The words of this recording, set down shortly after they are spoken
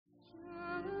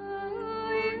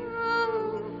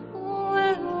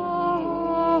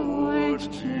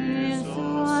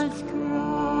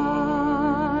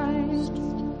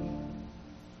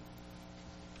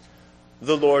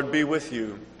The Lord be with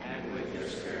you. And with your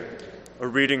spirit. A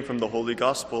reading from the Holy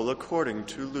Gospel according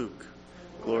to Luke.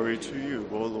 Glory to you,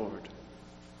 O Lord.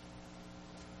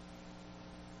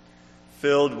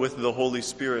 Filled with the Holy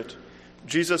Spirit,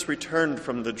 Jesus returned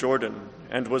from the Jordan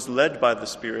and was led by the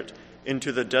Spirit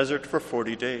into the desert for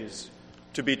 40 days,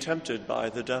 to be tempted by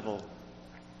the devil.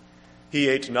 He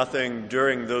ate nothing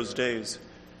during those days,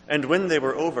 and when they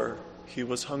were over, he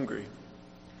was hungry.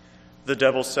 The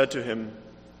devil said to him,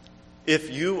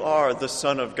 "If you are the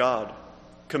Son of God,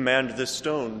 command this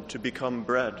stone to become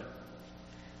bread."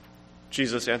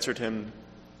 Jesus answered him,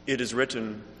 "It is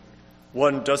written,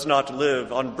 'One does not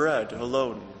live on bread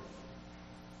alone.'"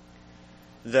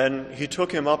 Then he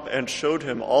took him up and showed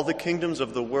him all the kingdoms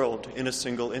of the world in a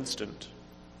single instant.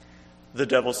 The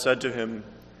devil said to him,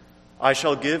 "I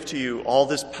shall give to you all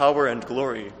this power and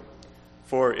glory,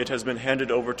 for it has been handed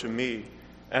over to me,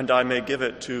 and I may give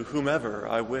it to whomever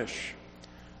I wish.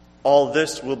 All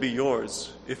this will be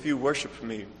yours if you worship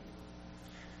me."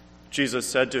 Jesus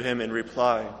said to him in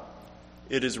reply,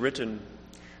 "It is written,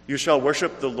 'You shall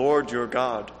worship the Lord your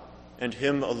God, and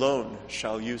him alone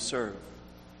shall you serve.'"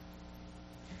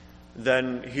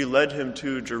 Then he led him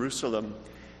to Jerusalem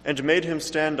and made him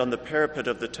stand on the parapet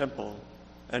of the temple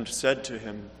and said to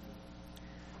him,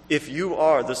 "If you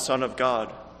are the Son of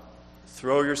God,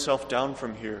 throw yourself down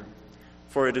from here,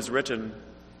 for it is written,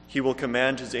 'He will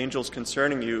command his angels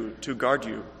concerning you to guard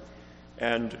you,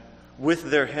 and with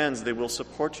their hands they will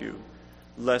support you,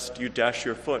 lest you dash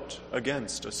your foot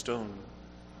against a stone.'"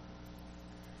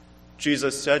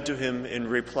 Jesus said to him in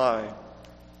reply,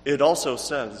 "It also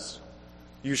says,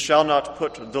 'You shall not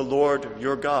put the Lord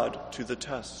your God to the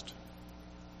test.'"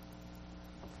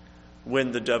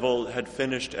 When the devil had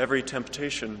finished every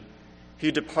temptation,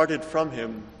 he departed from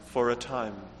him for a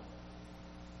time.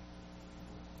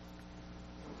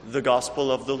 The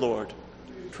Gospel of the Lord.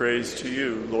 Praise to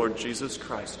you, Lord Jesus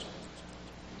Christ.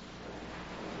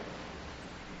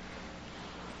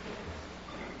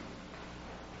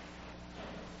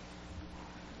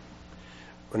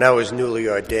 When I was newly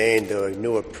ordained, I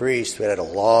knew a priest who had a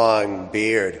long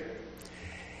beard.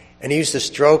 And he used to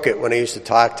stroke it when I used to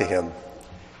talk to him.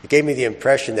 It gave me the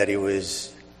impression that he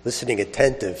was listening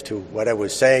attentive to what I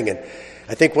was saying. And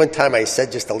I think one time I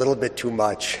said just a little bit too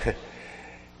much.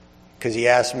 Because he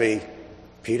asked me,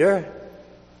 "Peter,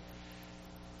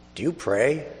 do you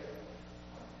pray?"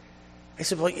 I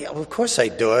said, "Well, yeah, of course I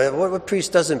do. What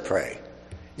priest doesn't pray?"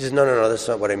 He said, No, that's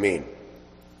not what I mean.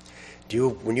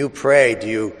 When you pray,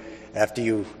 after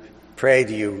you pray,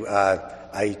 do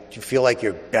you feel like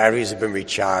your batteries have been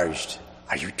recharged?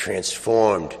 Are you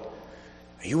transformed?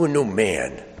 Are you a new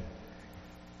man?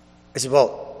 I said,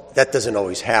 "Well, that doesn't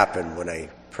always happen when I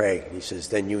pray." He says,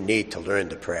 "Then you need to learn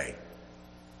to pray."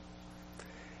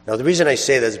 Now, the reason I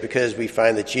say that is because we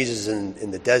find that Jesus is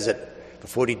in the desert for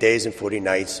 40 days and 40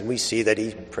 nights, and we see that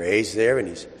he prays there, and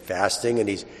he's fasting, and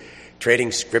he's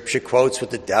trading scripture quotes with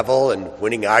the devil and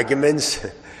winning arguments.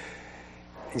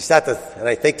 And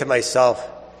I think to myself,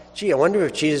 I wonder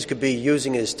if Jesus could be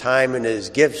using his time and his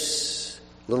gifts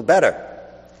a little better.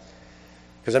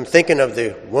 Because I'm thinking of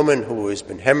the woman who has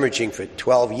been hemorrhaging for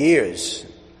 12 years.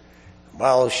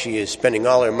 While she is spending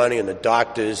all her money on the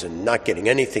doctors and not getting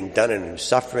anything done and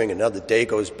suffering, another day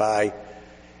goes by.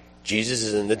 Jesus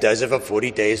is in the desert for 40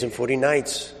 days and 40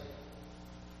 nights.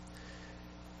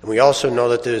 And we also know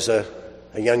that there's a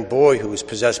young boy who is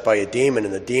possessed by a demon,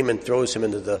 and the demon throws him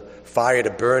into the fire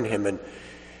to burn him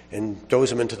and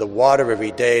throws him into the water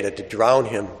every day to drown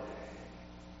him.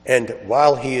 And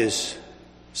while he is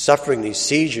suffering these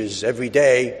seizures every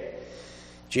day,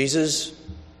 Jesus,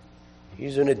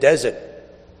 he's in a desert,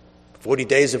 40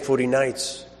 days and 40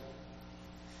 nights.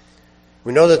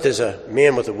 We know that there's a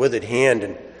man with a withered hand,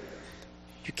 and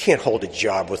you can't hold a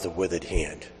job with a withered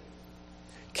hand.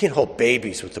 You can't hold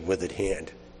babies with a withered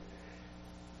hand.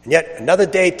 And yet another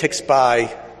day ticks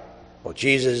by while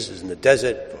Jesus is in the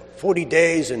desert for 40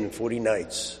 days and 40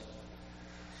 nights.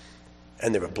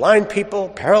 And there are blind people,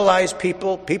 paralyzed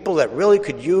people, people that really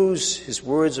could use his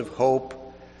words of hope.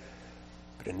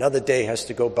 But another day has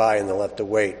to go by and they'll have to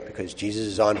wait because Jesus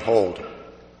is on hold.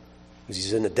 Because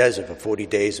he's in the desert for 40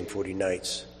 days and 40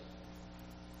 nights.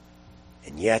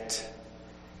 And yet,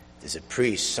 there's a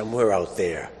priest somewhere out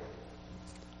there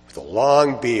with a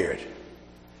long beard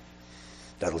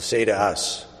that'll say to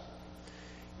us,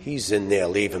 "He's in there,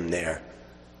 leave him there.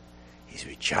 He's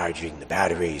recharging the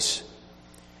batteries.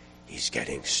 He's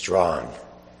getting strong.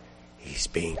 He's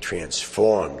being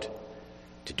transformed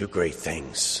to do great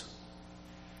things."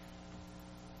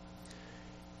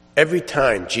 Every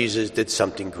time Jesus did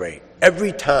something great,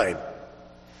 every time,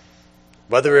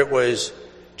 whether it was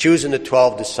choosing the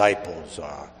 12 disciples,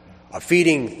 or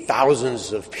feeding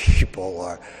thousands of people,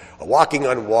 or walking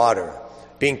on water,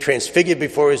 being transfigured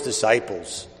before his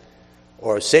disciples,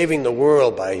 or saving the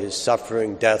world by his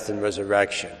suffering, death, and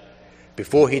resurrection.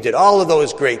 Before he did all of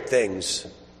those great things,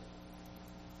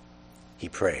 he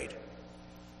prayed.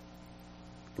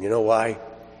 And you know why?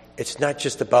 It's not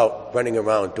just about running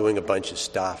around doing a bunch of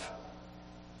stuff.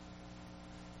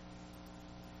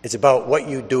 It's about what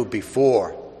you do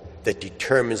before that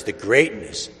determines the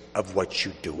greatness of what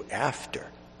you do after.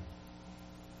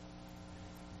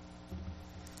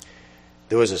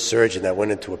 There was a surgeon that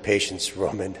went into a patient's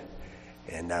room,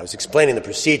 and I was explaining the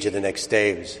procedure the next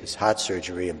day. It was his heart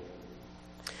surgery. And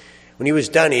when he was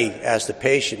done, he asked the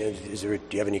patient, do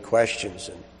you have any questions?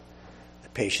 And the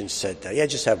patient said, yeah, I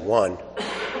just have one.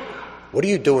 What are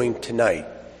you doing tonight?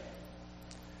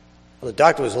 Well, the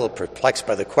doctor was a little perplexed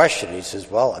by the question. He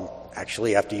says, well, I'm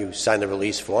actually, after you sign the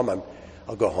release form,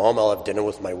 I'll go home, I'll have dinner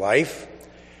with my wife,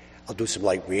 I'll do some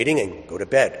light reading and go to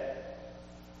bed.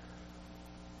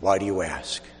 Why do you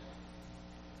ask?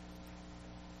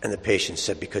 And the patient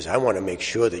said, because I want to make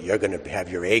sure that you're going to have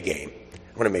your A game.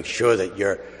 I want to make sure that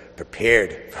you're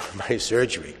prepared for my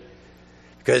surgery.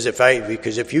 Because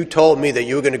if you told me that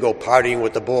you were going to go partying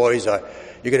with the boys, or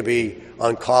you're going to be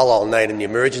on call all night in the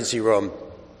emergency room,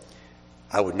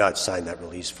 I would not sign that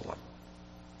release form.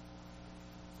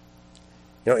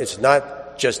 You know, it's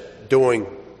not just doing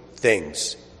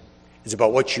things. It's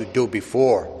about what you do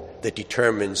before that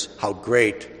determines how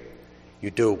great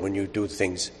you do when you do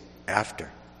things after.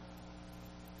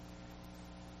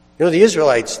 You know, the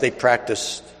Israelites, they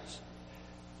practiced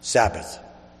Sabbath,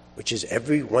 which is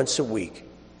every once a week.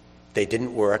 They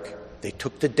didn't work. They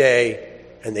took the day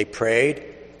and they prayed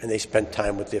and they spent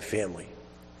time with their family.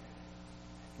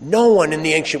 No one in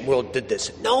the ancient world did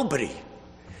this. Nobody.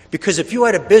 Because if you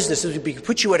had a business, it would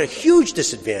put you at a huge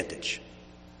disadvantage.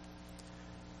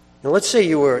 Now, let's say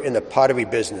you were in the pottery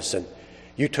business and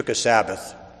you took a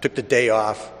Sabbath, took the day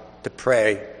off to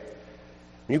pray.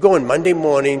 You go in Monday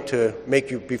morning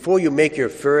before you make your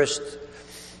first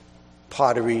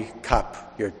pottery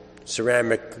cup, your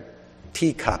ceramic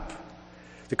teacup,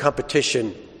 the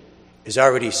competition is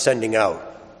already sending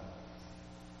out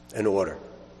an order.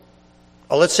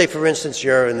 Or let's say, for instance,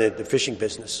 you're in the fishing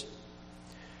business.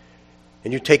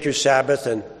 And you take your Sabbath,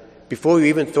 and before you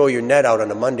even throw your net out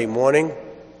on a Monday morning,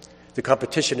 the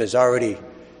competition is already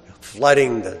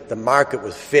flooding the market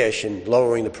with fish and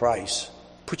lowering the price.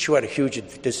 Puts you at a huge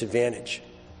disadvantage.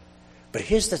 But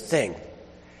here's the thing.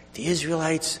 The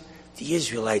Israelites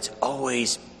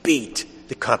always beat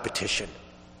the competition.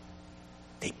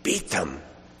 They beat them.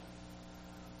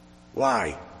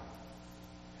 Why?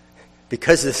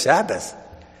 Because of the Sabbath.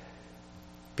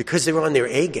 Because they were on their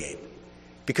A game.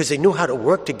 Because they knew how to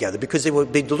work together. Because they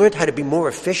learned how to be more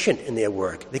efficient in their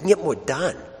work. They can get more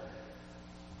done.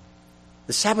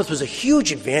 The Sabbath was a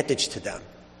huge advantage to them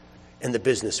in the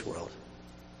business world.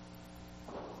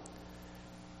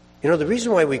 You know, the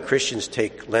reason why we Christians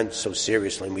take Lent so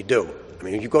seriously, and we do, I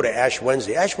mean, you go to Ash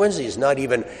Wednesday. Ash Wednesday is not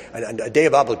even a day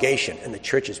of obligation, and the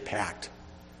church is packed.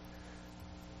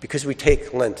 Because we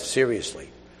take Lent seriously.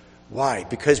 Why?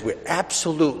 Because we're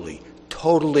absolutely,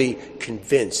 totally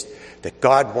convinced that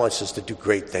God wants us to do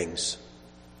great things.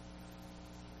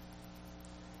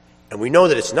 And we know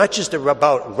that it's not just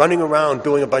about running around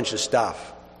doing a bunch of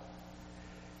stuff.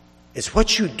 It's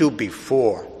what you do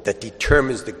before that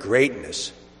determines the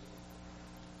greatness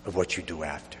of what you do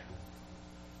after.